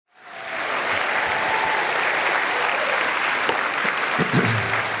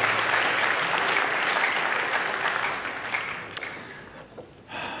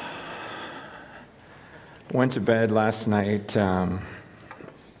went to bed last night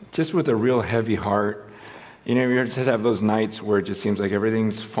just with a real heavy heart. You know, you just have those nights where it just seems like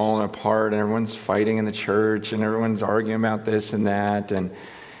everything's falling apart and everyone's fighting in the church and everyone's arguing about this and that.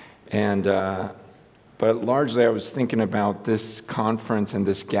 But largely I was thinking about this conference and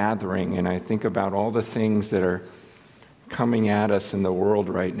this gathering, and I think about all the things that are coming at us in the world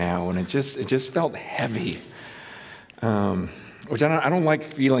right now, and it just felt heavy. Which I don't like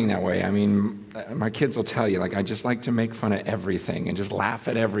feeling that way. I mean, my kids will tell you, like, I just like to make fun of everything and just laugh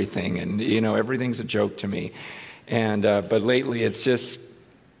at everything, and you know, everything's a joke to me. And but lately, it's just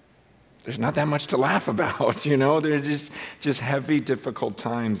there's not that much to laugh about. You know, they're just heavy, difficult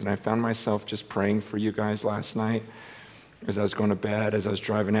times. And I found myself just praying for you guys last night as I was going to bed, as I was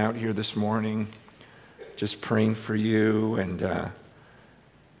driving out here this morning, just praying for you. And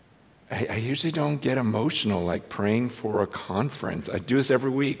I usually don't get emotional like praying for a conference. I do this every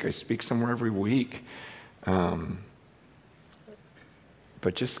week. I speak somewhere every week. But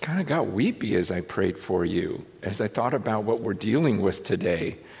just kind of got weepy as I prayed for you, as I thought about what we're dealing with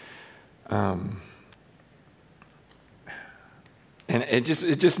today. And it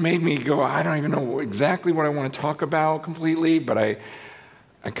just made me go, I don't even know exactly what I want to talk about completely, but I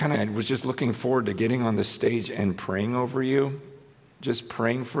kind of was just looking forward to getting on the stage and praying over you. Just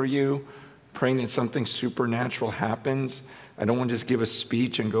praying for you, praying that something supernatural happens. I don't want to just give a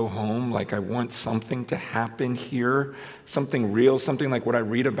speech and go home. Like, I want something to happen here, something real, something like what I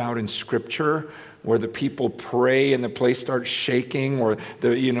read about in Scripture, where the people pray and the place starts shaking, or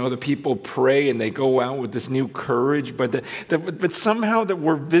the people pray and they go out with this new courage, but somehow that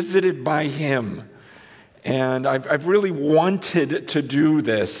we're visited by Him. And I've really wanted to do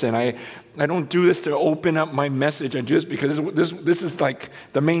this, and I don't do this to open up my message. I do this because this is like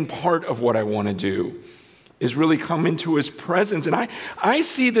the main part of what I want to do, is really come into His presence. And I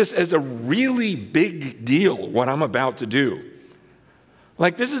see this as a really big deal, what I'm about to do.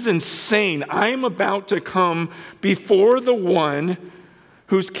 Like, this is insane. I'm about to come before the one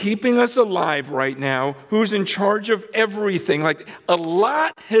who's keeping us alive right now, who's in charge of everything. Like, a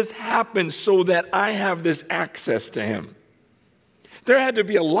lot has happened so that I have this access to Him. There had to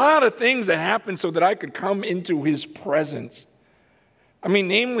be a lot of things that happened so that I could come into His presence. I mean,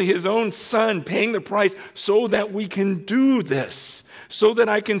 namely His own Son paying the price so that we can do this, so that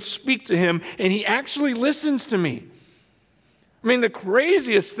I can speak to Him and He actually listens to me. I mean, the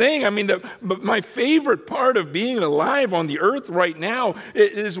craziest thing, my favorite part of being alive on the earth right now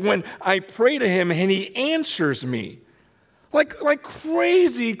is when I pray to Him and He answers me. Like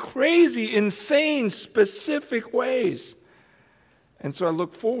crazy, insane, specific ways. And so I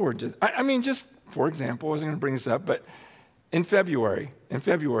look forward to, just for example, I wasn't going to bring this up, but in February,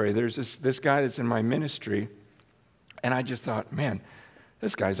 there's this guy that's in my ministry, and I just thought, man,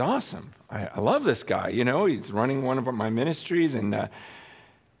 this guy's awesome. I love this guy. You know, he's running one of my ministries, and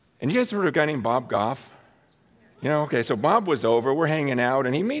you guys heard of a guy named Bob Goff? You know, okay, so Bob was over, we're hanging out,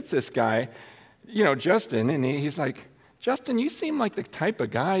 and he meets this guy, Justin, and he's like, Justin, you seem like the type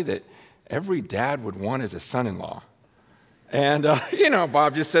of guy that every dad would want as a son-in-law. And,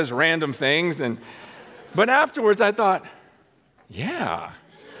 Bob just says random things, but afterwards I thought, yeah.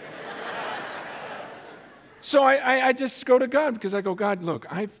 So I just go to God, because I go, God, look,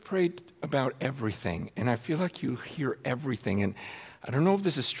 I've prayed about everything, and I feel like you hear everything. And I don't know if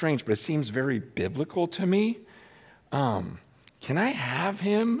this is strange, but it seems very biblical to me. Can I have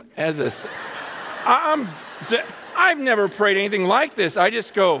him as a... I've never prayed anything like this. I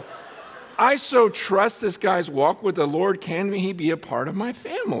just go, I so trust this guy's walk with the Lord. Can he be a part of my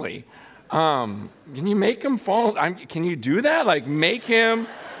family? Can you make him fall? Can you do that? Like, make him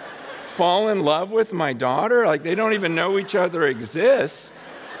fall in love with my daughter? Like, they don't even know each other exists.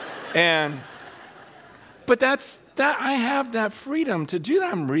 But I have that freedom to do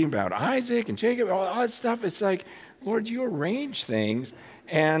that. I'm reading about Isaac and Jacob, all that stuff. It's like, Lord, you arrange things.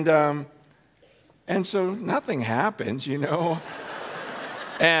 And so nothing happens,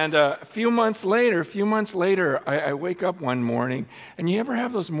 And a few months later, I wake up one morning, and you ever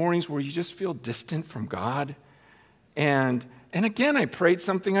have those mornings where you just feel distant from God? And again, I prayed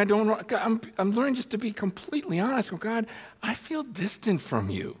something I don't know. I'm learning just to be completely honest. God, I feel distant from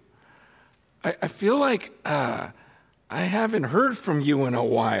you. I feel like I haven't heard from you in a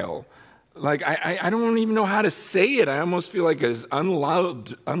while. Like, I don't even know how to say it. I almost feel like an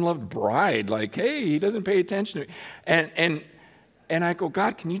unloved bride. Like, hey, he doesn't pay attention to me. And I go,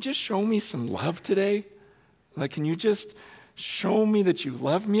 God, can you just show me some love today? Like, can you just show me that you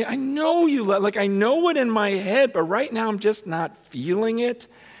love me? I know you love, I know it in my head, but right now I'm just not feeling it.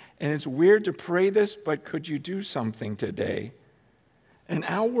 And it's weird to pray this, but could you do something today? An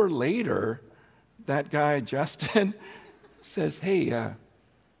hour later, that guy, Justin, says, hey, can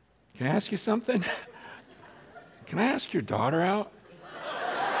I ask you something? Can I ask your daughter out?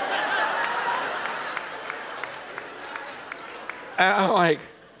 And I'm like,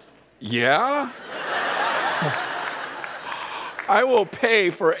 yeah? I will pay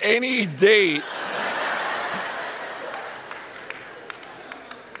for any date.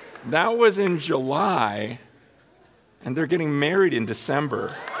 That was in July, and they're getting married in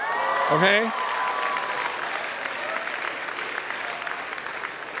December. Okay?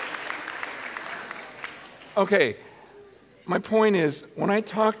 Okay, my point is, when I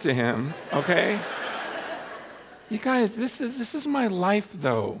talk to him, okay, you guys, this is my life,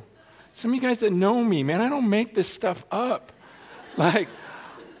 though. Some of you guys that know me, man, I don't make this stuff up. Like,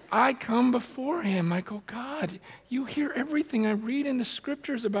 I come before him, I go, God, you hear everything I read in the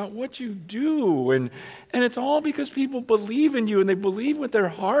scriptures about what you do, and it's all because people believe in you, and they believe with their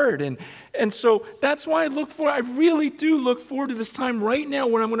heart, and so that's why I really do look forward to this time right now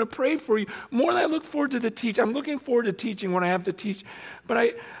when I'm going to pray for you, more than I look forward to the teach. I'm looking forward to teaching when I have to teach,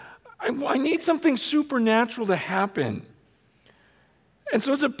 but I need something supernatural to happen, and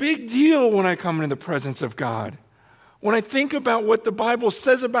so it's a big deal when I come into the presence of God. When I think about what the Bible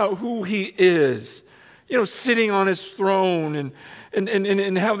says about who he is, sitting on his throne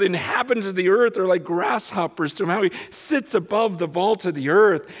and how the inhabitants of the earth are like grasshoppers to him, how he sits above the vault of the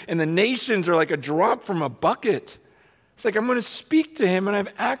earth, and the nations are like a drop from a bucket. It's like I'm going to speak to him and I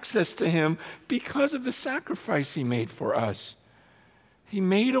have access to him because of the sacrifice he made for us. He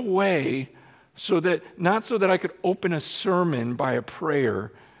made a way not so that I could open a sermon by a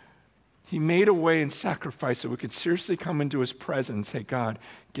prayer. He made a way and sacrifice so we could seriously come into his presence. Say, God,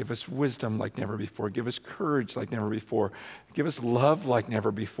 give us wisdom like never before. Give us courage like never before. Give us love like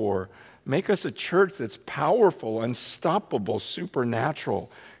never before. Make us a church that's powerful, unstoppable,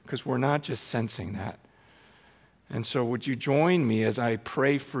 supernatural, because we're not just sensing that. And so would you join me as I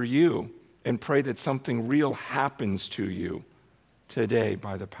pray for you and pray that something real happens to you today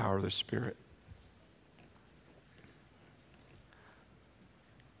by the power of the Spirit?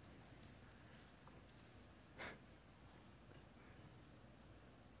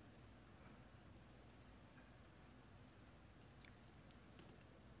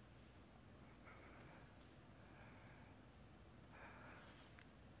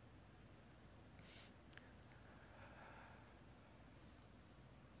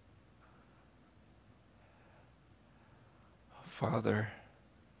 Father,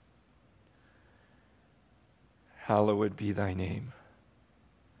 hallowed be thy name.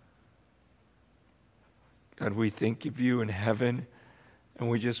 God, we think of you in heaven, and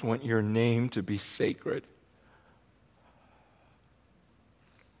we just want your name to be sacred.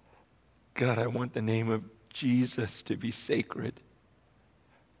 God, I want the name of Jesus to be sacred.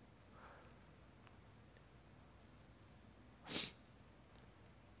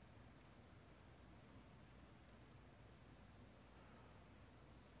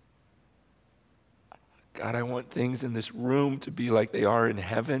 God, I want things in this room to be like they are in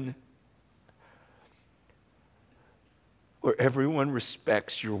heaven, where everyone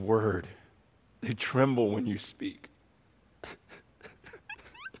respects your word. They tremble when you speak.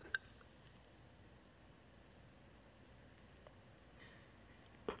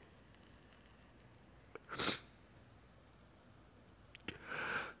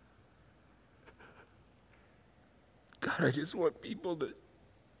 God, I just want people to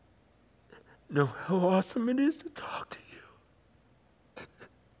know how awesome it is to talk to you.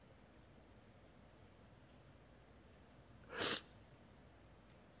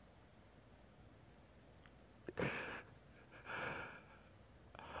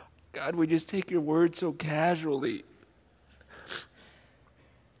 God, we just take your word so casually.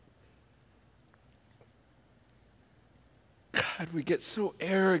 God, we get so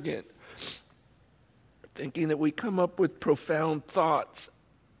arrogant, thinking that we come up with profound thoughts.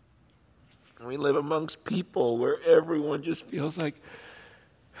 We live amongst people where everyone just feels like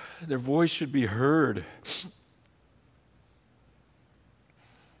their voice should be heard.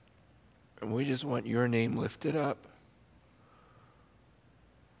 And we just want your name lifted up.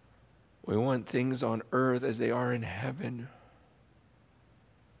 We want things on earth as they are in heaven.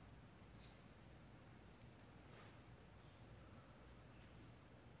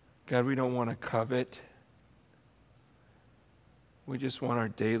 God, we don't want to covet. We just want our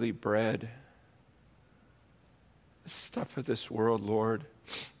daily bread. The stuff of this world, Lord,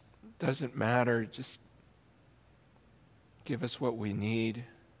 doesn't matter. Just give us what we need.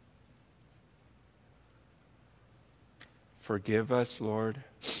 Forgive us, Lord.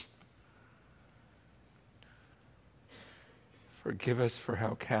 Forgive us for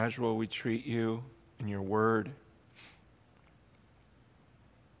how casual we treat you, in your word.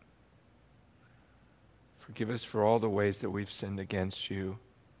 Forgive us for all the ways that we've sinned against you,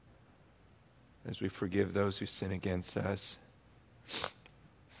 as we forgive those who sin against us.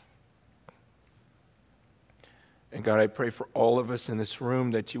 And God, I pray for all of us in this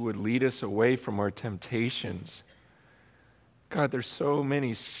room that you would lead us away from our temptations. God, there's so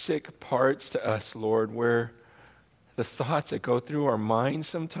many sick parts to us, Lord, where the thoughts that go through our minds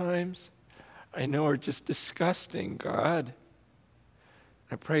sometimes, I know are just disgusting, God.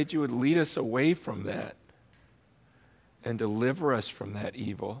 I pray that you would lead us away from that and deliver us from that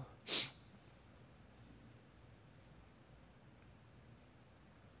evil.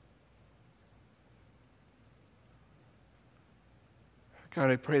 God,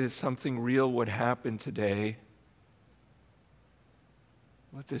 I pray that something real would happen today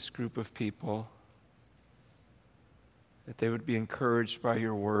with this group of people, that they would be encouraged by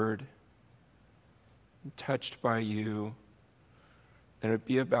your word, and touched by you, and it would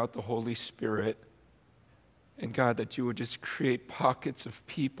be about the Holy Spirit. And God, that you would just create pockets of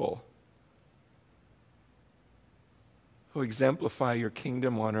people who exemplify your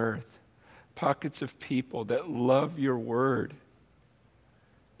kingdom on earth, pockets of people that love your word,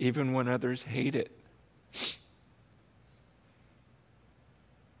 even when others hate it.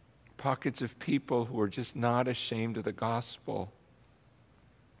 Pockets of people who are just not ashamed of the gospel.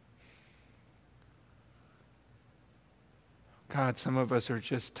 God, some of us are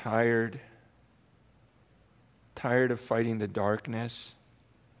just tired of fighting the darkness.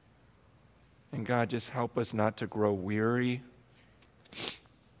 And God, just help us not to grow weary,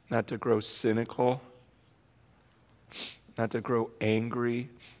 not to grow cynical, not to grow angry,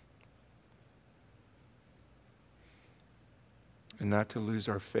 and not to lose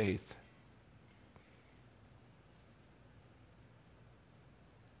our faith.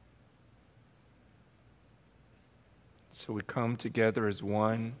 So we come together as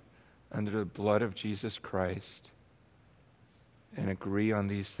one under the blood of Jesus Christ and agree on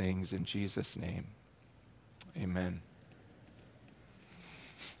these things in Jesus' name. Amen.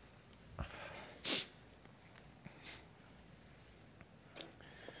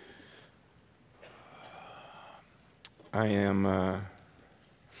 I'm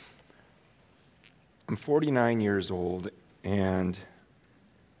 49 years old and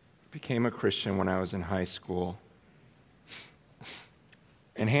became a Christian when I was in high school.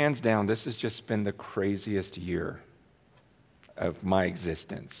 And hands down, this has just been the craziest year of my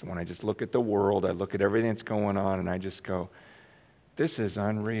existence. When I just look at the world, I look at everything that's going on, and I just go, this is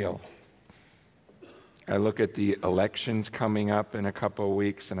unreal. I look at the elections coming up in a couple of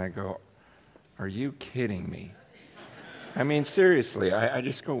weeks, and I go, are you kidding me? I mean, seriously, I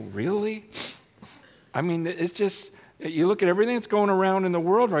just go, really? I mean, it's just, you look at everything that's going around in the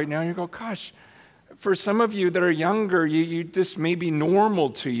world right now, and you go, gosh, for some of you that are younger, this may be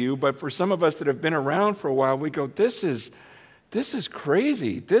normal to you, but for some of us that have been around for a while, we go, this is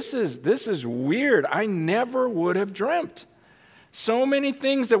crazy. This is weird. I never would have dreamt. So many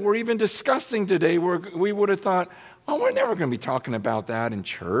things that we're even discussing today where we would have thought, oh, we're never going to be talking about that in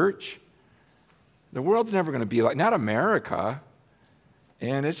church. The world's never going to be like, not America.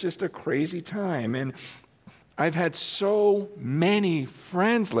 And it's just a crazy time. And I've had so many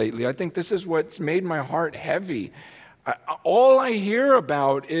friends lately. I think this is what's made my heart heavy. All I hear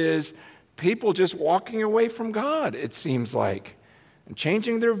about is people just walking away from God, it seems like, and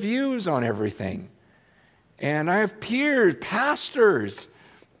changing their views on everything. And I have peers, pastors,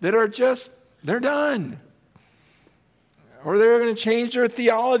 that are just, they're done. Or they're going to change their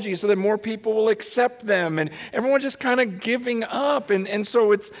theology so that more people will accept them. And everyone's just kind of giving up. And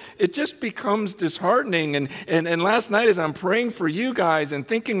so it just becomes disheartening. And last night as I'm praying for you guys and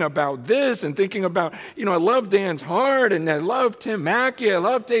thinking about this and thinking about, I love Dan's Heart and I love Tim Mackey, I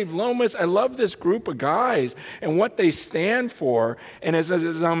love Dave Lomas, I love this group of guys and what they stand for. And as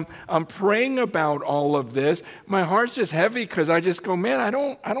I'm praying about all of this, my heart's just heavy because I just go, man, I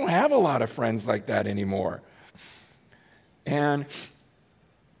don't have a lot of friends like that anymore. And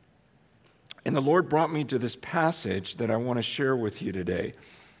the Lord brought me to this passage that I want to share with you today.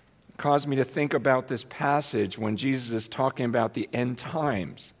 It caused me to think about this passage when Jesus is talking about the end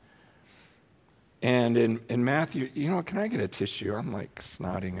times. And in Matthew, can I get a tissue? I'm like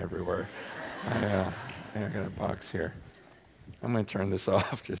snotting everywhere. I got a box here. I'm going to turn this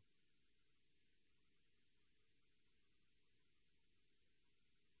off.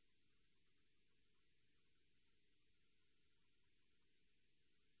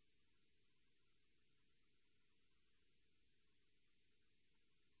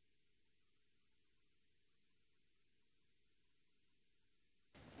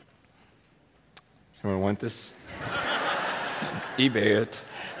 Someone want this? eBay it.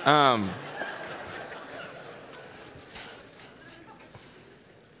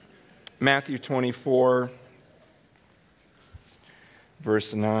 Matthew 24,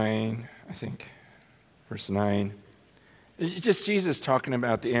 verse 9, I think. Verse 9. It's just Jesus talking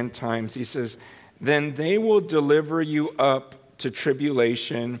about the end times. He says, "Then they will deliver you up to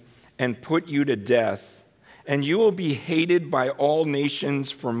tribulation and put you to death, and you will be hated by all nations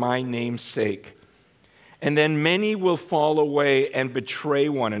for my name's sake. And then many will fall away and betray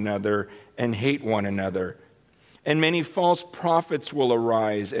one another and hate one another. And many false prophets will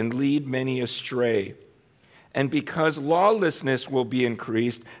arise and lead many astray. And because lawlessness will be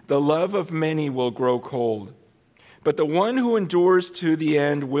increased, the love of many will grow cold. But the one who endures to the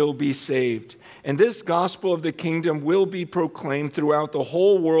end will be saved. And this gospel of the kingdom will be proclaimed throughout the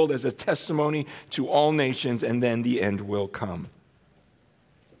whole world as a testimony to all nations, and then the end will come."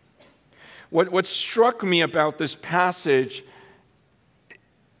 What struck me about this passage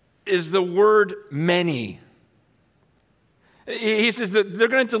is the word many. He says that they're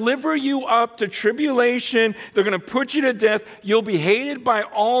going to deliver you up to tribulation. They're going to put you to death. You'll be hated by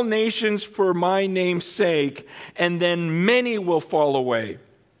all nations for my name's sake. And then many will fall away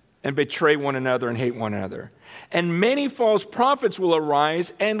and betray one another and hate one another. And many false prophets will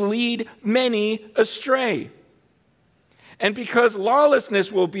arise and lead many astray. And because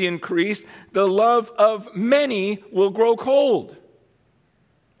lawlessness will be increased, the love of many will grow cold.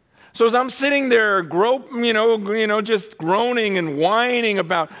 So as I'm sitting there, just groaning and whining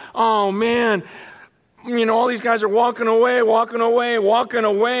about, oh man, all these guys are walking away.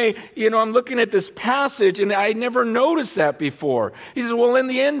 I'm looking at this passage, and I never noticed that before. He says, well, in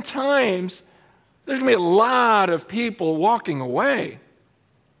the end times, there's going to be a lot of people walking away.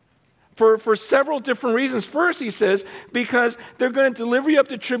 For several different reasons. First, he says, because they're going to deliver you up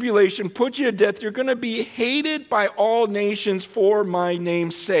to tribulation, put you to death. You're going to be hated by all nations for my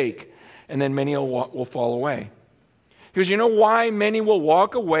name's sake. And then many will fall away. Because you know why many will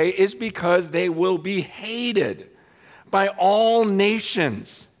walk away is because they will be hated by all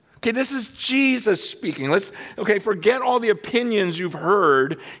nations. Okay, this is Jesus speaking. Forget all the opinions you've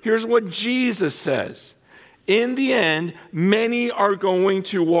heard. Here's what Jesus says. In the end, many are going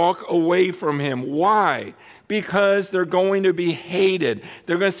to walk away from him. Why? Because they're going to be hated.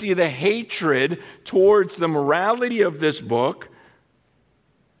 They're going to see the hatred towards the morality of this book,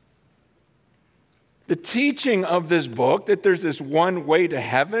 the teaching of this book, that there's this one way to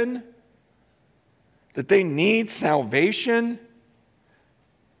heaven, that they need salvation,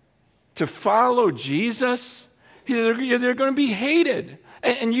 to follow Jesus. He said they're going to be hated.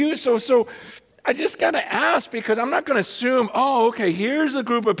 So I just got to ask, because I'm not going to assume, here's a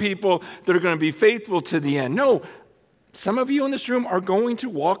group of people that are going to be faithful to the end. No, some of you in this room are going to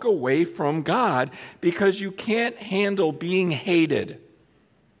walk away from God because you can't handle being hated.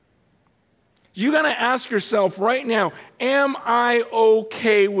 You got to ask yourself right now, am I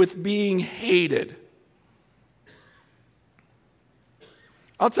okay with being hated?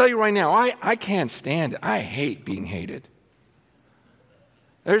 I'll tell you right now, I can't stand it. I hate being hated.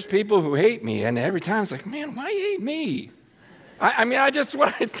 There's people who hate me, and every time it's like, man, why you hate me? I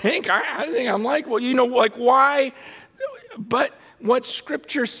think I'm like, why? But what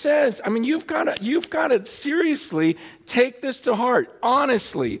Scripture says, you've got to seriously take this to heart.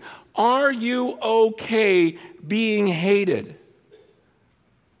 Honestly, are you okay being hated?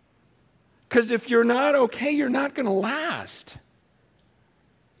 Because if you're not okay, you're not going to last.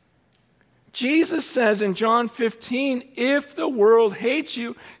 Jesus says in John 15, if the world hates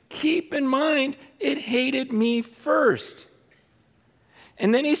you, keep in mind it hated me first.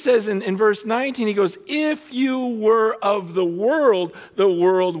 And then he says in verse 19, he goes, if you were of the world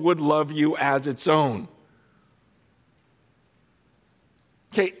would love you as its own.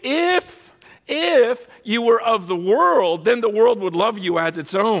 Okay, if you were of the world, then the world would love you as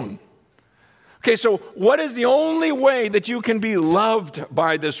its own. Okay, so what is the only way that you can be loved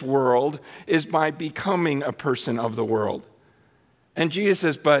by this world is by becoming a person of the world. And Jesus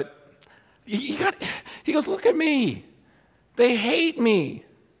says, but he goes, look at me. They hate me.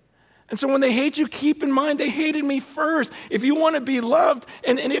 And so when they hate you, keep in mind they hated me first. If you want to be loved,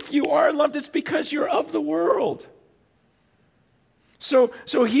 and if you are loved, it's because you're of the world. So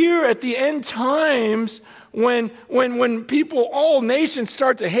here at the end times, when people, all nations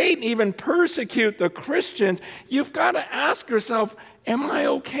start to hate and even persecute the Christians, you've got to ask yourself, am I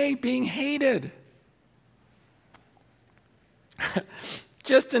okay being hated?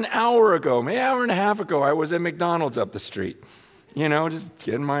 Just an hour ago, maybe an hour and a half ago, I was at McDonald's up the street. Just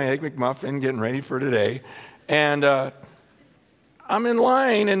getting my Egg McMuffin, getting ready for today. And I'm in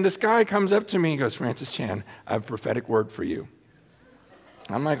line, and this guy comes up to me and goes, Francis Chan, I have a prophetic word for you.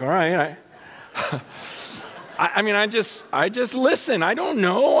 I'm like, all right. I just listen. I don't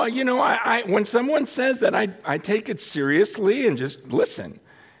know. When someone says that, I take it seriously and just listen.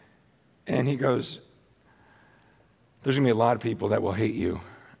 And he goes, there's going to be a lot of people that will hate you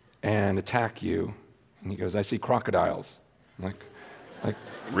and attack you. And he goes, I see crocodiles. I'm like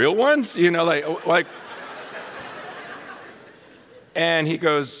real ones? Like. And he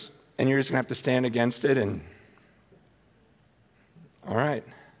goes, and you're just going to have to stand against it, and all right,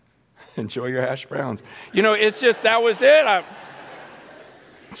 enjoy your hash browns. It's just, that was it.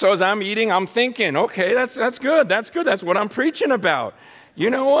 So as I'm eating, I'm thinking, okay, that's good. That's what I'm preaching about. You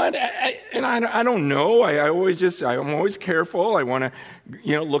know what? I don't know. I'm always careful. I want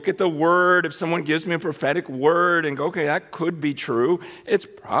to, look at the word. If someone gives me a prophetic word and go, okay, that could be true. It's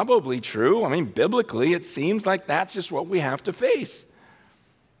probably true. Biblically, it seems like that's just what we have to face.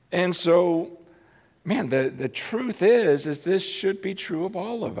 And so, man, the truth is this should be true of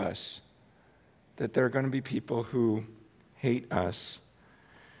all of us, that there are going to be people who hate us.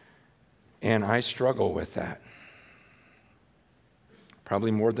 And I struggle with that.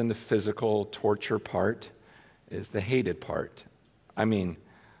 Probably more than the physical torture part is the hated part.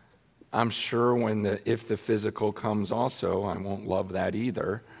 I'm sure if the physical comes also, I won't love that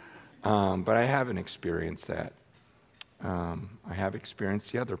either. But I haven't experienced that. I have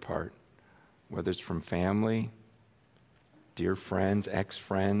experienced the other part, whether it's from family, dear friends,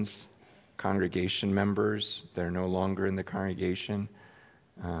 ex-friends, congregation members that are no longer in the congregation.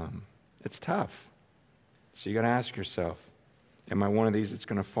 It's tough. So you got to ask yourself, am I one of these that's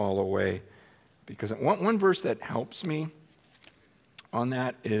going to fall away? Because one verse that helps me on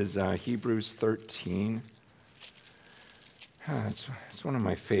that is Hebrews 13. It's one of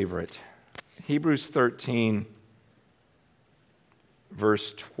my favorite. Hebrews 13,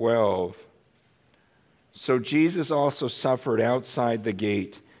 verse 12. So Jesus also suffered outside the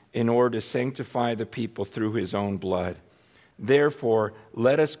gate in order to sanctify the people through his own blood. Therefore,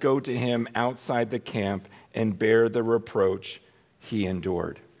 let us go to him outside the camp and bear the reproach he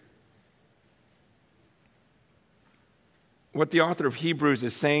endured. What the author of Hebrews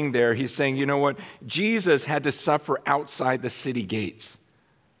is saying there, he's saying, you know what? Jesus had to suffer outside the city gates,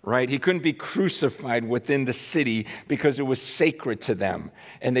 right? He couldn't be crucified within the city because it was sacred to them.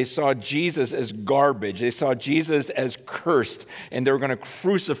 And they saw Jesus as garbage. They saw Jesus as cursed. And they were going to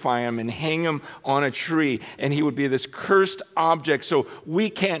crucify him and hang him on a tree. And he would be this cursed object. So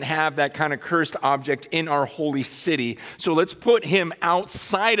we can't have that kind of cursed object in our holy city. So let's put him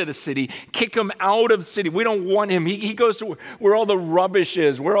outside of the city, kick him out of the city. We don't want him. He goes to where all the rubbish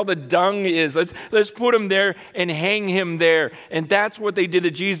is, where all the dung is. Let's put him there and hang him there. And that's what they did to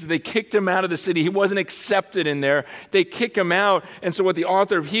Jesus. They kicked him out of the city. He wasn't accepted in there. They kick him out. And so what the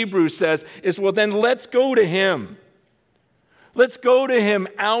author of Hebrews says is, well, then let's go to him. Let's go to him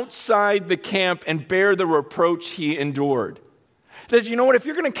outside the camp and bear the reproach he endured. That, you know what, if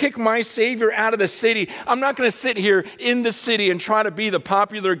you're going to kick my Savior out of the city, I'm not going to sit here in the city and try to be the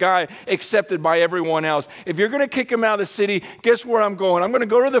popular guy accepted by everyone else. If you're going to kick him out of the city, guess where I'm going? I'm going to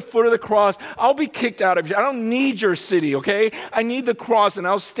go to the foot of the cross. I'll be kicked out of you. I don't need your city, okay? I need the cross, and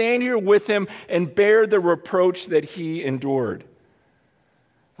I'll stand here with him and bear the reproach that he endured.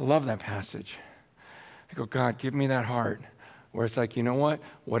 I love that passage. I go, God, give me that heart where it's like, you know what?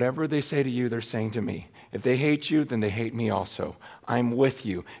 Whatever they say to you, they're saying to me. If they hate you, then they hate me also. I'm with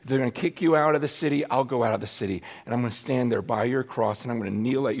you. If they're going to kick you out of the city, I'll go out of the city. And I'm going to stand there by your cross, and I'm going to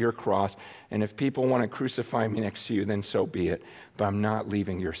kneel at your cross. And if people want to crucify me next to you, then so be it. But I'm not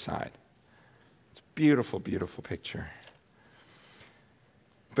leaving your side. It's a beautiful, beautiful picture.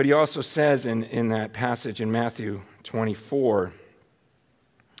 But he also says in that passage in Matthew 24,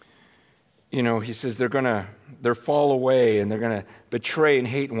 he says they'll fall away and they're going to betray and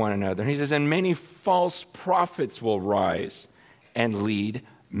hate one another. And he says, and many false prophets will rise and lead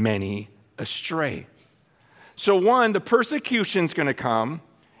many astray. So one, the persecution's going to come,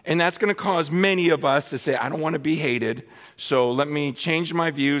 and that's going to cause many of us to say, I don't want to be hated, so let me change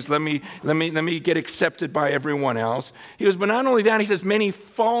my views, let me get accepted by everyone else. He goes, but not only that, he says, many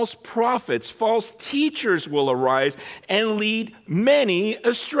false prophets, false teachers will arise and lead many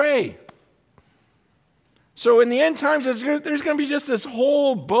astray. So in the end times, there's going to be just this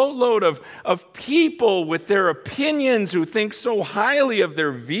whole boatload of people with their opinions who think so highly of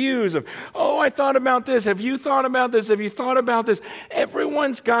their views of, oh, I thought about this. Have you thought about this? Have you thought about this?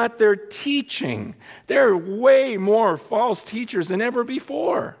 Everyone's got their teaching. There are way more false teachers than ever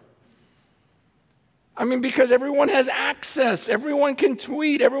before. I mean, because everyone has access. Everyone can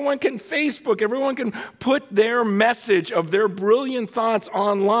tweet. Everyone can Facebook. Everyone can put their message of their brilliant thoughts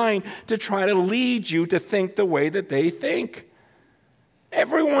online to try to lead you to think the way that they think.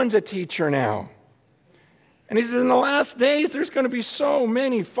 Everyone's a teacher now. And he says, in the last days, there's going to be so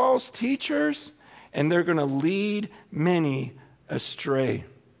many false teachers, and they're going to lead many astray.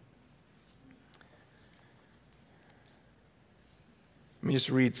 Let me just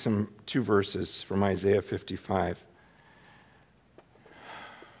read two verses from Isaiah 55.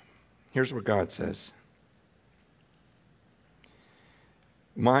 Here's what God says.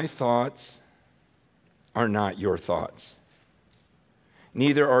 My thoughts are not your thoughts.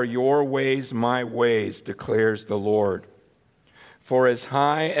 Neither are your ways my ways, declares the Lord. For as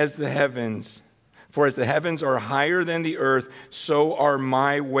the heavens are higher than the earth, so are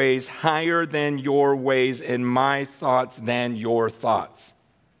my ways higher than your ways, and my thoughts than your thoughts.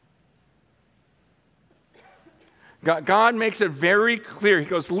 God makes it very clear. He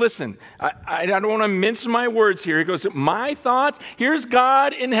goes, listen, I don't want to mince my words here. He goes, my thoughts, here's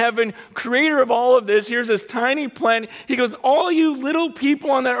God in heaven, creator of all of this. Here's this tiny planet. He goes, all you little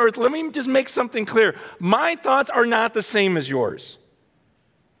people on that earth, let me just make something clear. My thoughts are not the same as yours.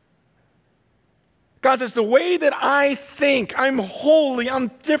 God says, the way that I think, I'm holy,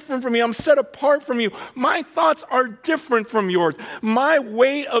 I'm different from you, I'm set apart from you. My thoughts are different from yours. My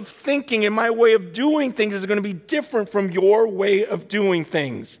way of thinking and my way of doing things is going to be different from your way of doing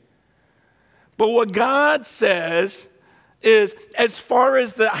things. But what God says is, as far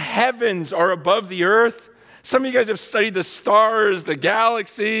as the heavens are above the earth, some of you guys have studied the stars, the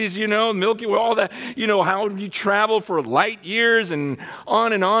galaxies, Milky Way, all that, how you travel for light years and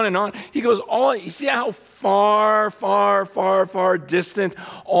on and on and on. He goes, you see how far, far, far, far distant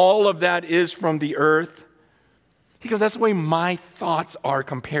all of that is from the earth? He goes, that's the way my thoughts are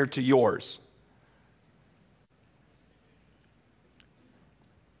compared to yours.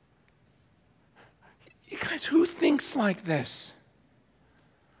 You guys, who thinks like this?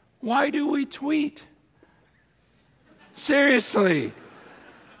 Why do we tweet? Seriously.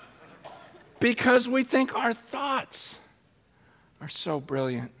 Because we think our thoughts are so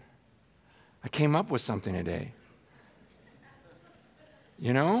brilliant. I came up with something today.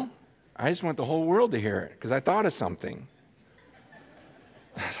 I just want the whole world to hear it because I thought of something.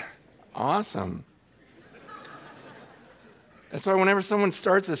 Awesome. That's why whenever someone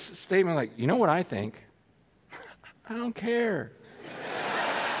starts a statement like, you know what I think? I don't care.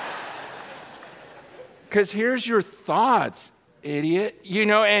 Because here's your thoughts, idiot.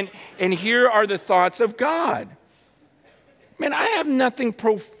 And here are the thoughts of God. Man, I have nothing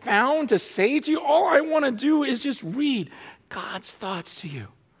profound to say to you. All I want to do is just read God's thoughts to you.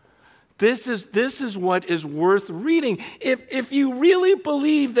 This is what is worth reading. If you really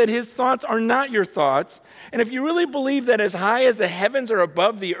believe that his thoughts are not your thoughts, and if you really believe that as high as the heavens are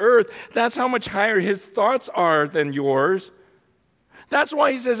above the earth, that's how much higher his thoughts are than yours. That's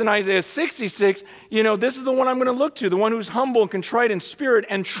why he says in Isaiah 66, this is the one I'm going to look to, the one who's humble and contrite in spirit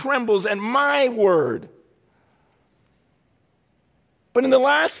and trembles at my word. But in the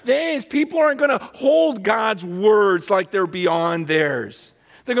last days, people aren't going to hold God's words like they're beyond theirs.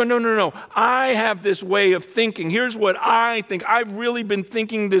 They go, no, I have this way of thinking. Here's what I think. I've really been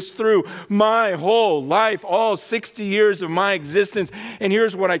thinking this through my whole life, all 60 years of my existence, and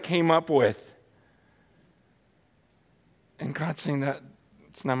here's what I came up with. And God's saying that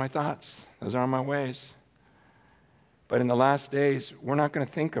it's not my thoughts. Those aren't my ways. But in the last days, people aren't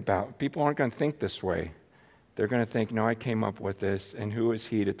going to think this way. They're going to think, no, I came up with this, and who is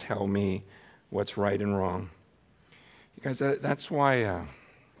he to tell me what's right and wrong? You guys, that's why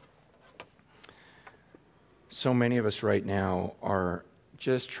so many of us right now are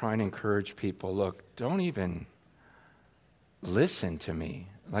just trying to encourage people, look, don't even listen to me.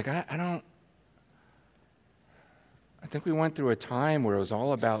 Like, I think we went through a time where it was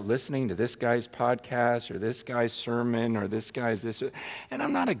all about listening to this guy's podcast or this guy's sermon or this guy's this. And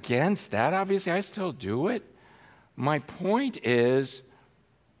I'm not against that. Obviously, I still do it. My point is,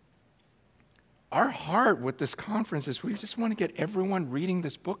 our heart with this conference is we just want to get everyone reading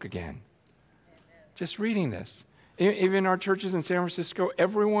this book again. Just reading this. Even our churches in San Francisco,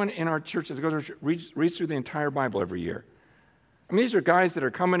 everyone in our churches reads through the entire Bible every year. I mean, these are guys that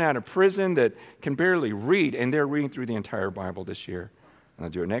are coming out of prison that can barely read, and they're reading through the entire Bible this year. And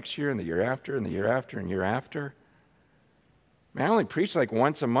they'll do it next year, and the year after, and the year after, and year after. Man, I only preach like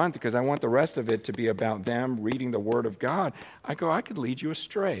once a month because I want the rest of it to be about them reading the Word of God. I could lead you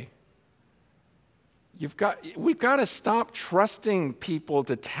astray. We've got to stop trusting people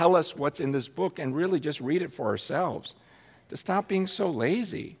to tell us what's in this book and really just read it for ourselves. To stop being so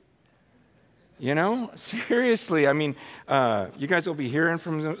lazy. You know, seriously. I mean, you guys will be hearing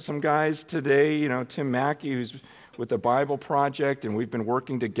from some guys today, you know, Tim Mackey, who's with the Bible Project, and we've been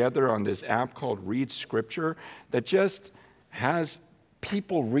working together on this app called Read Scripture that just has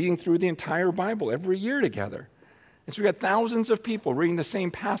people reading through the entire Bible every year together. And so we've got thousands of people reading the same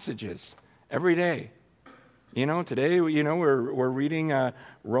passages every day. You know, today, you know, we're reading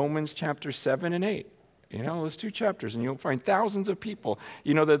Romans chapter 7 and 8. You know, those 2 chapters, and you'll find thousands of people.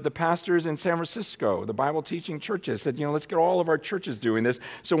 You know, the pastors in San Francisco, the Bible teaching churches said, you know, let's get all of our churches doing this.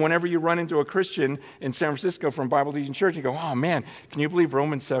 So whenever you run into a Christian in San Francisco from Bible teaching church, you go, oh man, can you believe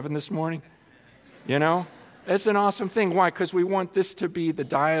Romans 7 this morning? You know? It's an awesome thing. Why? Because we want this to be the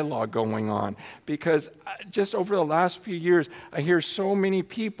dialogue going on. Because just over the last few years, I hear so many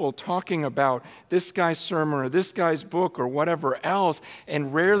people talking about this guy's sermon or this guy's book or whatever else,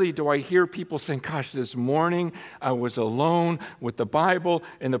 and rarely do I hear people saying, gosh, this morning I was alone with the Bible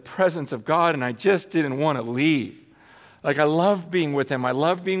in the presence of God, and I just didn't want to leave. Like, I love being with him. I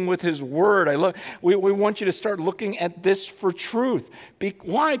love being with his word. We want you to start looking at this for truth.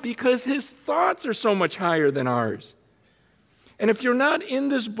 Why? Because his thoughts are so much higher than ours. And if you're not in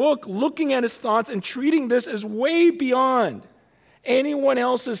this book looking at his thoughts and treating this as way beyond anyone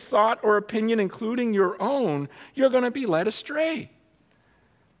else's thought or opinion, including your own, you're going to be led astray.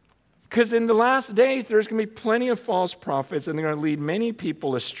 Because in the last days, there's going to be plenty of false prophets, and they're going to lead many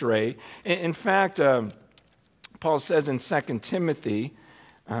people astray. In fact, Paul says in 2 Timothy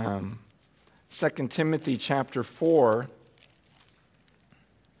chapter 4,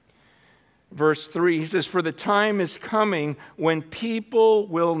 verse 3, he says, for the time is coming when people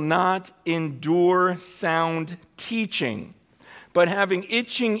will not endure sound teaching, but having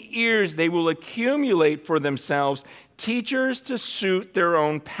itching ears, they will accumulate for themselves teachers to suit their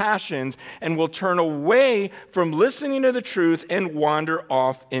own passions, and will turn away from listening to the truth and wander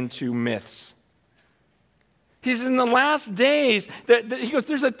off into myths. He says in the last days, he goes,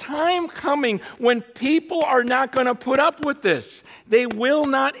 there's a time coming when people are not going to put up with this. They will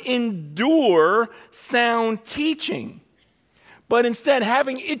not endure sound teaching. But instead,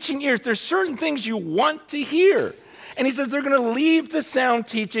 having itching ears, there's certain things you want to hear. And he says they're going to leave the sound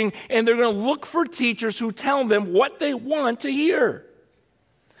teaching, and they're going to look for teachers who tell them what they want to hear.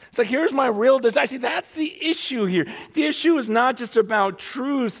 It's like, here's my real desire. See, that's the issue here. The issue is not just about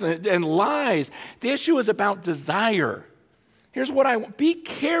truth and lies. The issue is about desire. Here's what I want. Be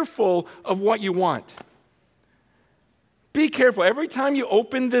careful of what you want. Be careful. Every time you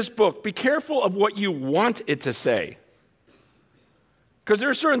open this book, be careful of what you want it to say. Because there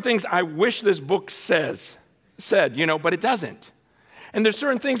are certain things I wish this book said, you know, but it doesn't. And there's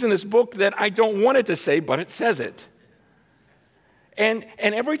certain things in this book that I don't want it to say, but it says it. And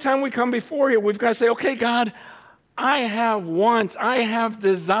every time we come before you, we've got to say, okay, God, I have wants, I have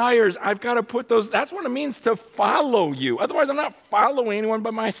desires. I've got to put those. That's what it means to follow you. Otherwise, I'm not following anyone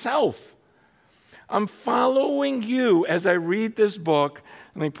but myself. I'm following you as I read this book.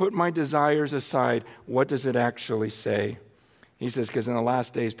 Let me put my desires aside. What does it actually say? He says, because in the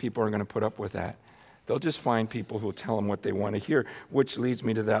last days, people are going to put up with that. They'll just find people who will tell them what they want to hear, which leads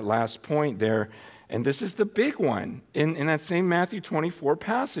me to that last point there. And this is the big one in that same Matthew 24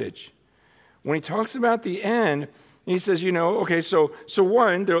 passage. When he talks about the end, he says, you know, okay, so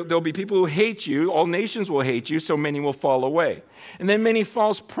one, there'll be people who hate you. All nations will hate you, so many will fall away. And then many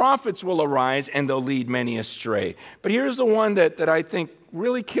false prophets will arise, and they'll lead many astray. But here's the one that I think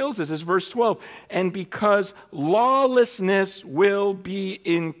really kills this, is verse 12. And because lawlessness will be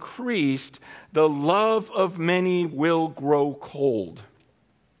increased, the love of many will grow cold.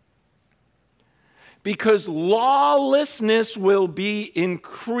 Because lawlessness will be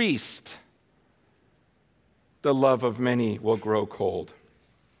increased, the love of many will grow cold.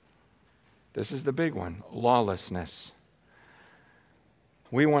 This is the big one, lawlessness.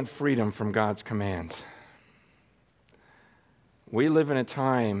 We want freedom from God's commands. We live in a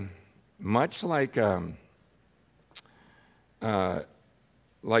time much like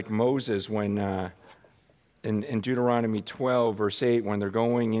Moses when in Deuteronomy 12, verse 8, when they're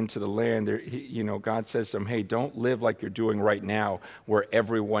going into the land, God says to them, hey, don't live like you're doing right now, where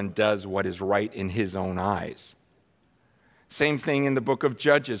everyone does what is right in his own eyes. Same thing in the book of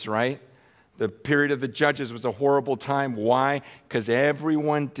Judges, right? The period of the Judges was a horrible time. Why? Because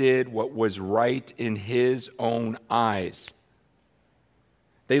everyone did what was right in his own eyes.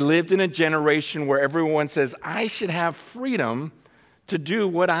 They lived in a generation where everyone says, I should have freedom to do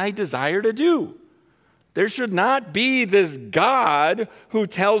what I desire to do. There should not be this God who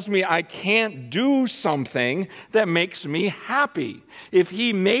tells me I can't do something that makes me happy. If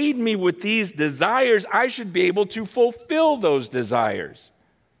he made me with these desires, I should be able to fulfill those desires.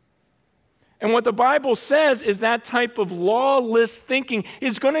 And what the Bible says is that type of lawless thinking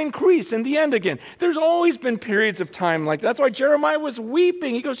is going to increase in the end again. There's always been periods of time like that. That's why Jeremiah was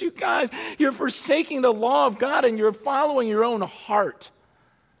weeping. He goes, you guys, you're forsaking the law of God and you're following your own heart.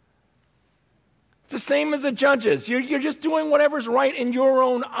 It's the same as the judges. You're just doing whatever's right in your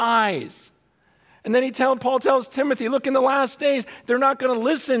own eyes. And then Paul tells Timothy, look, in the last days, they're not going to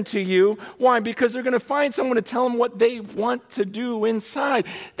listen to you. Why? Because they're going to find someone to tell them what they want to do inside.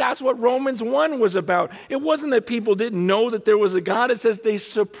 That's what Romans 1 was about. It wasn't that people didn't know that there was a God. It says they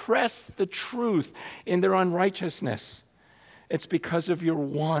suppressed the truth in their unrighteousness. It's because of your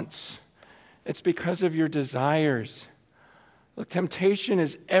wants. It's because of your desires. Look, temptation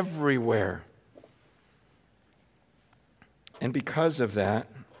is everywhere. And because of that,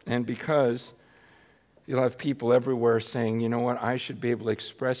 and because you'll have people everywhere saying, you know what, I should be able to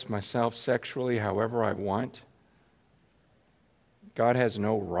express myself sexually however I want. God has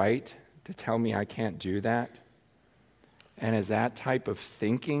no right to tell me I can't do that. And as that type of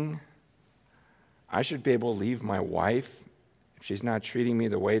thinking, I should be able to leave my wife if she's not treating me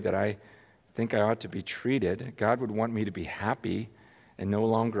the way that I think I ought to be treated. God would want me to be happy and no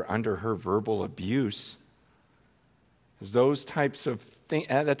longer under her verbal abuse. Those types of things,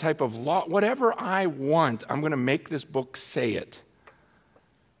 that type of law, whatever I want, I'm going to make this book say it.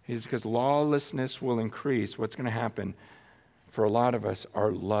 Because lawlessness will increase. What's going to happen for a lot of us,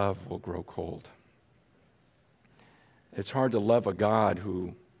 our love will grow cold. It's hard to love a God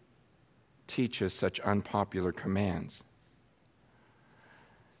who teaches such unpopular commands.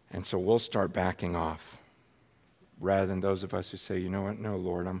 And so we'll start backing off rather than those of us who say, you know what, no,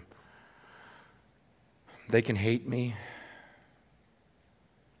 Lord, they can hate me.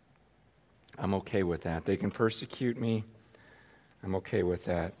 I'm okay with that. They can persecute me. I'm okay with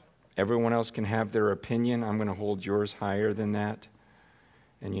that. Everyone else can have their opinion. I'm going to hold yours higher than that.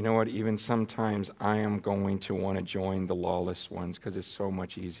 And you know what? Even sometimes I am going to want to join the lawless ones because it's so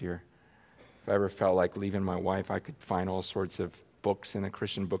much easier. If I ever felt like leaving my wife, I could find all sorts of books in a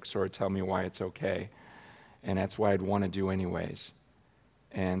Christian bookstore to tell me why it's okay. And that's what I'd want to do anyways.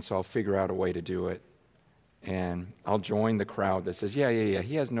 And so I'll figure out a way to do it. And I'll join the crowd that says, yeah,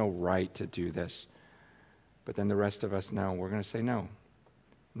 he has no right to do this. But then the rest of us know. We're going to say, no.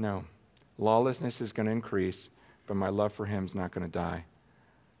 Lawlessness is going to increase, but my love for him is not going to die.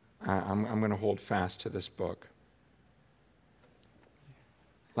 I'm going to hold fast to this book.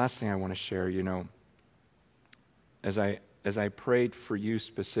 Last thing I want to share, as I prayed for you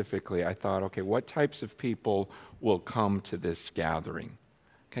specifically, I thought, okay, what types of people will come to this gathering?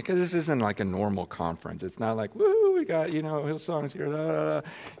 Okay, because this isn't like a normal conference. It's not like, woo, we got, Hillsong's here,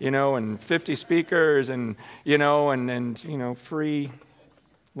 and 50 speakers and free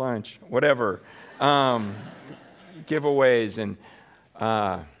lunch, whatever, giveaways. And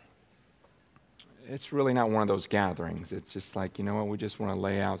it's really not one of those gatherings. It's just like, we just want to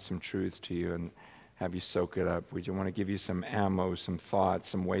lay out some truths to you and have you soak it up. We just want to give you some ammo, some thoughts,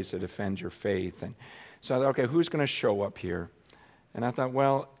 some ways to defend your faith. And so I thought, okay, who's going to show up here? And I thought,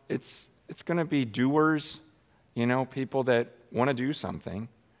 well, it's going to be doers, people that want to do something.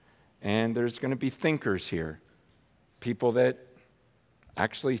 And there's going to be thinkers here, people that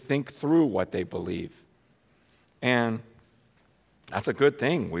actually think through what they believe. And that's a good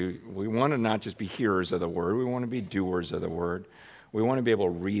thing. We want to not just be hearers of the word. We want to be doers of the word. We want to be able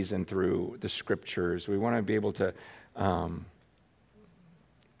to reason through the scriptures. We want to be able to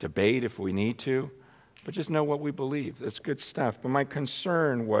debate if we need to. But just know what we believe. It's good stuff. But my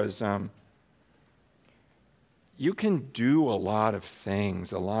concern was you can do a lot of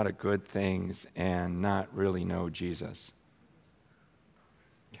things, a lot of good things, and not really know Jesus.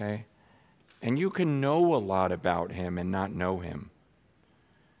 Okay? And you can know a lot about him and not know him.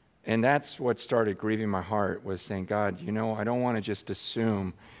 And that's what started grieving my heart, was saying, God, I don't want to just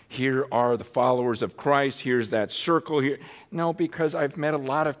assume here are the followers of Christ, here's that circle here. No, because I've met a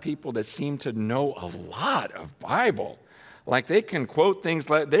lot of people that seem to know a lot of Bible. Like they can quote things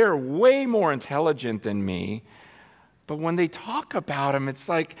like they're way more intelligent than me. But when they talk about him, it's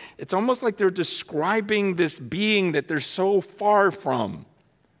almost like they're describing this being that they're so far from.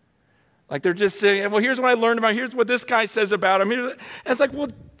 Like they're just saying, well, here's what I learned about him. Here's what this guy says about him. And it's like, well,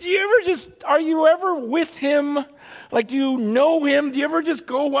 are you ever with him? Like, do you know him? Do you ever just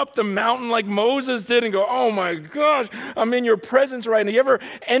go up the mountain like Moses did and go, oh my gosh, I'm in your presence right now? Do you ever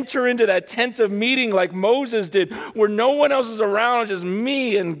enter into that tent of meeting like Moses did, where no one else is around, just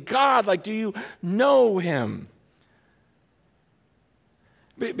me and God? Like, do you know him?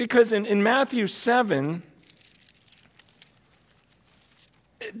 Because in Matthew 7,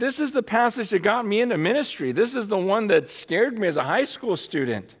 this is the passage that got me into ministry. This is the one that scared me as a high school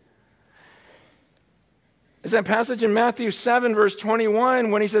student. It's that passage in Matthew 7, verse 21,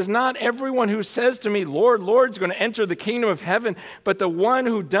 when he says, "Not everyone who says to me, 'Lord, Lord,' is going to enter the kingdom of heaven, but the one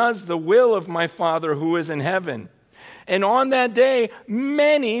who does the will of my Father who is in heaven. And on that day,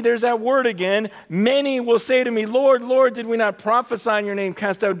 many," there's that word again, "many will say to me, 'Lord, Lord, did we not prophesy in your name,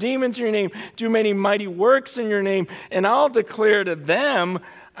 cast out demons in your name, do many mighty works in your name?' And I'll declare to them,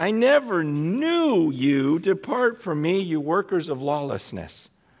 'I never knew you. Depart from me, you workers of lawlessness.'"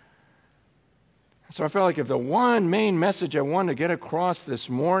 So I felt like if the one main message I want to get across this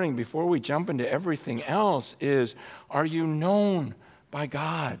morning before we jump into everything else is, are you known by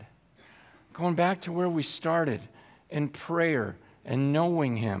God? Going back to where we started, in prayer and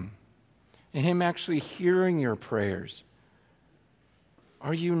knowing Him, and Him actually hearing your prayers.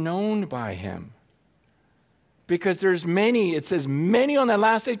 Are you known by Him? Because there's many, it says many on that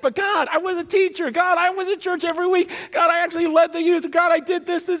last stage, "But God, I was a teacher. God, I was at church every week. God, I actually led the youth. God, I did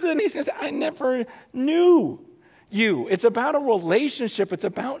this, and He says, "I never knew you." It's about a relationship. It's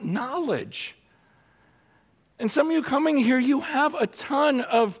about knowledge. And some of you coming here, you have a ton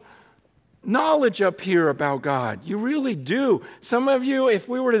of knowledge up here about God. You really do. Some of you, if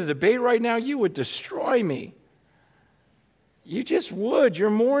we were to debate right now, you would destroy me. You just would. You're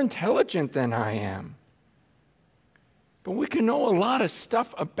more intelligent than I am. But we can know a lot of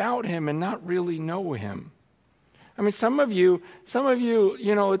stuff about Him and not really know Him. I mean, some of you, some of you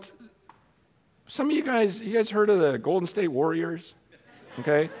guys heard of the Golden State Warriors?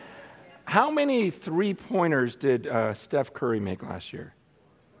 Okay. How many three-pointers did Steph Curry make last year?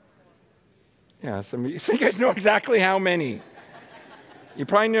 Yeah, some of you guys know exactly how many. You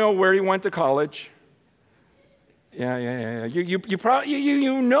probably know where he went to college. Yeah.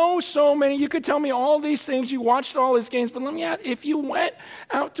 You know so many. You could tell me all these things. You watched all his games. But let me ask, if you went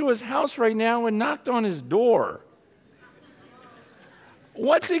out to his house right now and knocked on his door,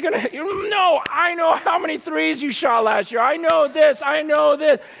 what's he going to... No, I know how many threes you shot last year. I know this.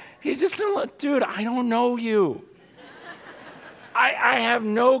 He's just going to look, "Dude, I don't know you. I have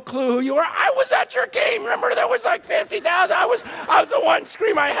no clue who you are. I was at your game. Remember, there was like 50,000. I was the one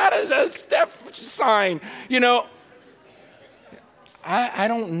scream. I had a Steph sign. I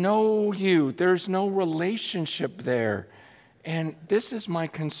don't know you. There's no relationship there. And this is my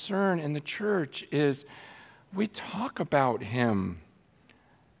concern in the church is we talk about Him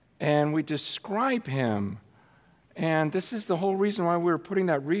and we describe Him. And this is the whole reason why we were putting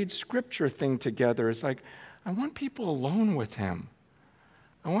that read scripture thing together. It's like, I want people alone with Him.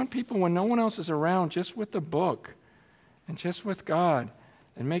 I want people when no one else is around, just with the book and just with God,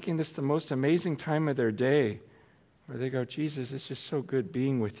 and making this the most amazing time of their day, where they go, "Jesus, it's just so good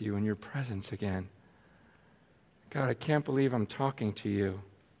being with you in your presence again. God, I can't believe I'm talking to you.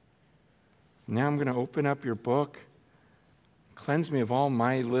 Now I'm going to open up your book. Cleanse me of all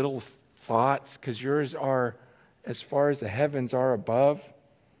my little thoughts, because yours are as far as the heavens are above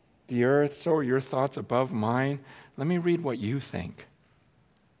the earth, so are your thoughts above mine. Let me read what you think."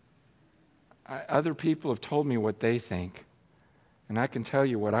 Other people have told me what they think, and I can tell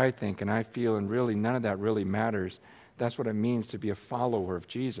you what I think and I feel, and really none of that really matters. That's what it means to be a follower of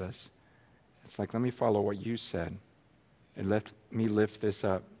Jesus. It's like, let me follow what you said, and let me lift this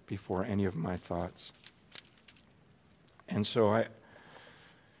up before any of my thoughts. And so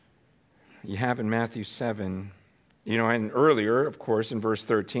you have in Matthew 7, and earlier, of course, in verse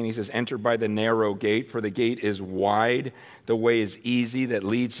 13, he says, "Enter by the narrow gate, for the gate is wide, the way is easy that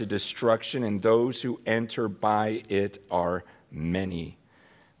leads to destruction, and those who enter by it are many.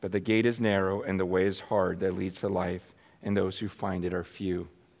 But the gate is narrow, and the way is hard that leads to life, and those who find it are few."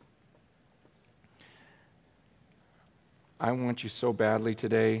 I want you so badly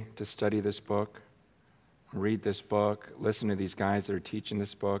today to study this book, read this book, listen to these guys that are teaching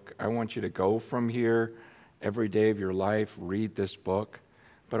this book. I want you to go from here every day of your life, read this book.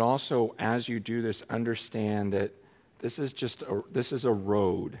 But also, as you do this, understand that this is a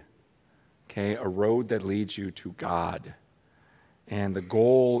road, okay? A road that leads you to God. And the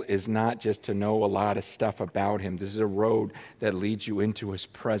goal is not just to know a lot of stuff about Him. This is a road that leads you into His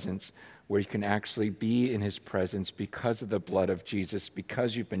presence, where you can actually be in His presence because of the blood of Jesus,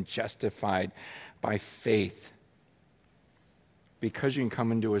 because you've been justified by faith. Because you can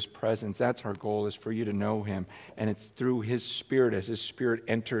come into His presence. That's our goal, is for you to know Him. And it's through His Spirit, as His Spirit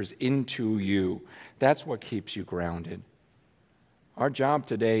enters into you. That's what keeps you grounded. Our job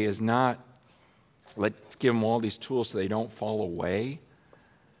today is not, let's give them all these tools so they don't fall away.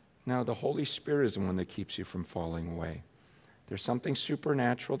 No, the Holy Spirit is the one that keeps you from falling away. There's something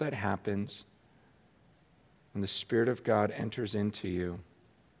supernatural that happens when the Spirit of God enters into you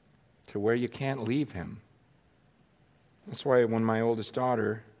to where you can't leave Him. That's why when my oldest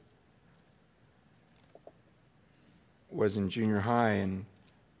daughter was in junior high and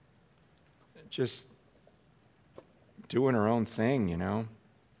just doing her own thing, And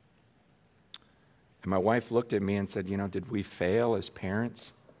my wife looked at me and said, did we fail as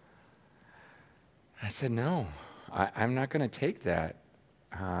parents? I said, no, I'm not going to take that.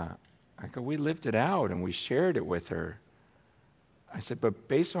 I go, we lived it out and we shared it with her. I said, but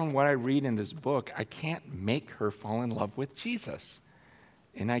based on what I read in this book, I can't make her fall in love with Jesus.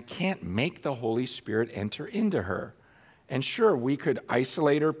 And I can't make the Holy Spirit enter into her. And sure, we could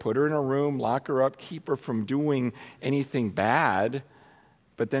isolate her, put her in a room, lock her up, keep her from doing anything bad.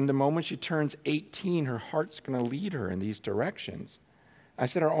 But then the moment she turns 18, her heart's going to lead her in these directions. I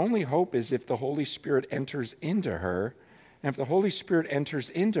said, our only hope is if the Holy Spirit enters into her. And if the Holy Spirit enters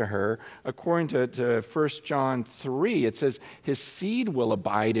into her, according to 1 John 3, it says his seed will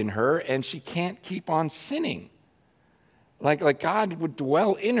abide in her and she can't keep on sinning. Like God would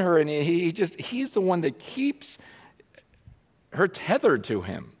dwell in her and he's the one that keeps her tethered to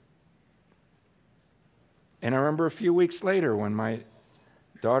him. And I remember a few weeks later when my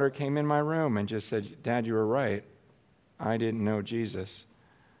daughter came in my room and just said, Dad, you were right. I didn't know Jesus.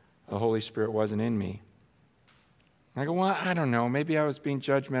 The Holy Spirit wasn't in me. I go, well, I don't know. Maybe I was being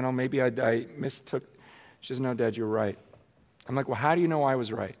judgmental. Maybe I mistook. She says, no, Dad, you're right. I'm like, well, how do you know I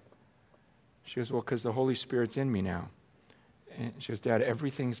was right? She goes, well, because the Holy Spirit's in me now. And she goes, Dad,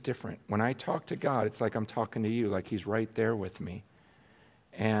 everything's different. When I talk to God, it's like I'm talking to you, like he's right there with me.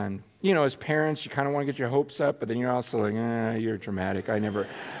 And, as parents, you kind of want to get your hopes up, but then you're also like, you're dramatic. I never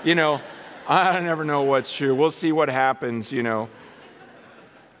know what's true. We'll see what happens,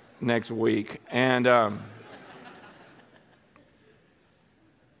 next week. And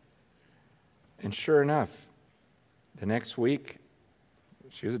sure enough, the next week,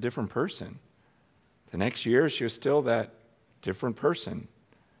 she was a different person. The next year, she was still that different person.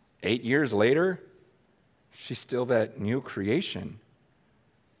 8 years later, she's still that new creation.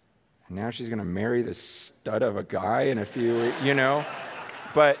 And now she's going to marry this stud of a guy in a few,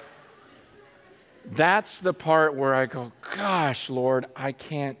 But that's the part where I go, gosh, Lord, I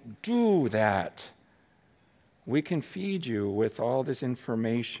can't do that. We can feed you with all this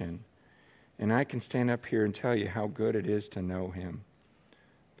information. And I can stand up here and tell you how good it is to know him.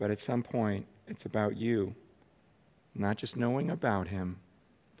 But at some point, it's about you. Not just knowing about him,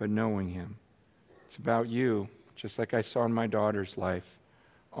 but knowing him. It's about you, just like I saw in my daughter's life,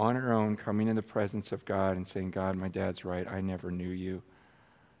 on her own, coming in the presence of God and saying, God, my dad's right. I never knew you.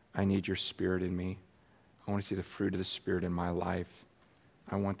 I need your Spirit in me. I want to see the fruit of the Spirit in my life.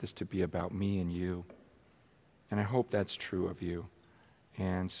 I want this to be about me and you. And I hope that's true of you.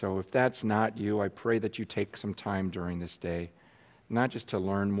 And so if that's not you, I pray that you take some time during this day, not just to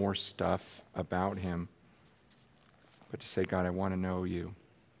learn more stuff about him, but to say, God, I want to know you.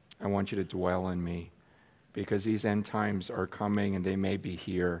 I want you to dwell in me, because these end times are coming and they may be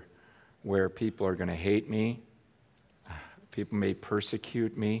here where people are going to hate me. People may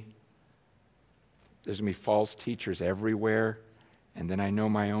persecute me. There's going to be false teachers everywhere. And then I know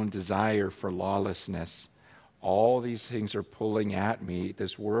my own desire for lawlessness. All these things are pulling at me.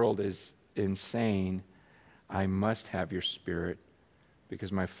 This world is insane. I must have your Spirit,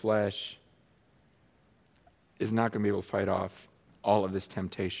 because my flesh is not going to be able to fight off all of this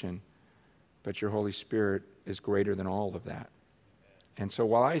temptation. But your Holy Spirit is greater than all of that. And so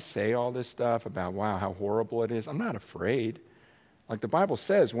while I say all this stuff about, wow, how horrible it is, I'm not afraid. Like the Bible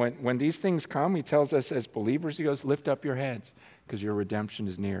says, when these things come, he tells us as believers, he goes, lift up your heads, because your redemption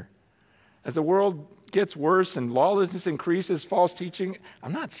is near. As the world gets worse and lawlessness increases, false teaching,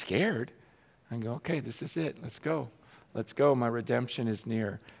 I'm not scared. I go, okay, this is it. Let's go. Let's go. My redemption is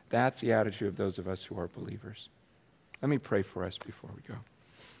near. That's the attitude of those of us who are believers. Let me pray for us before we go.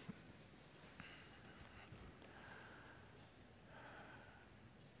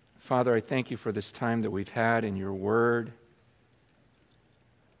 Father, I thank you for this time that we've had in your word.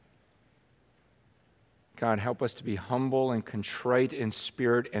 God, help us to be humble and contrite in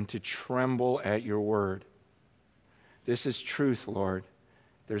spirit and to tremble at your word. This is truth, Lord.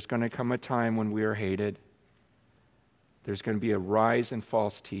 There's going to come a time when we are hated. There's going to be a rise in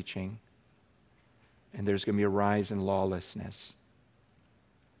false teaching. And there's going to be a rise in lawlessness.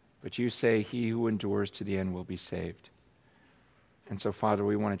 But you say, he who endures to the end will be saved. And so, Father,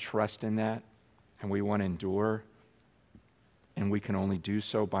 we want to trust in that, and we want to endure, and we can only do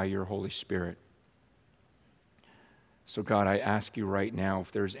so by your Holy Spirit. So, God, I ask you right now,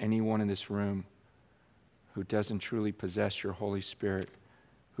 if there's anyone in this room who doesn't truly possess your Holy Spirit,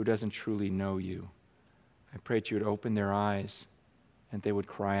 who doesn't truly know you, I pray that you would open their eyes and they would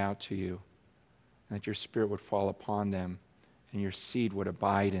cry out to you, and that your Spirit would fall upon them and your seed would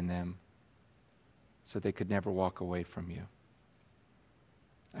abide in them, so they could never walk away from you.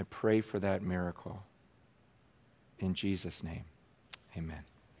 I pray for that miracle. In Jesus' name, amen.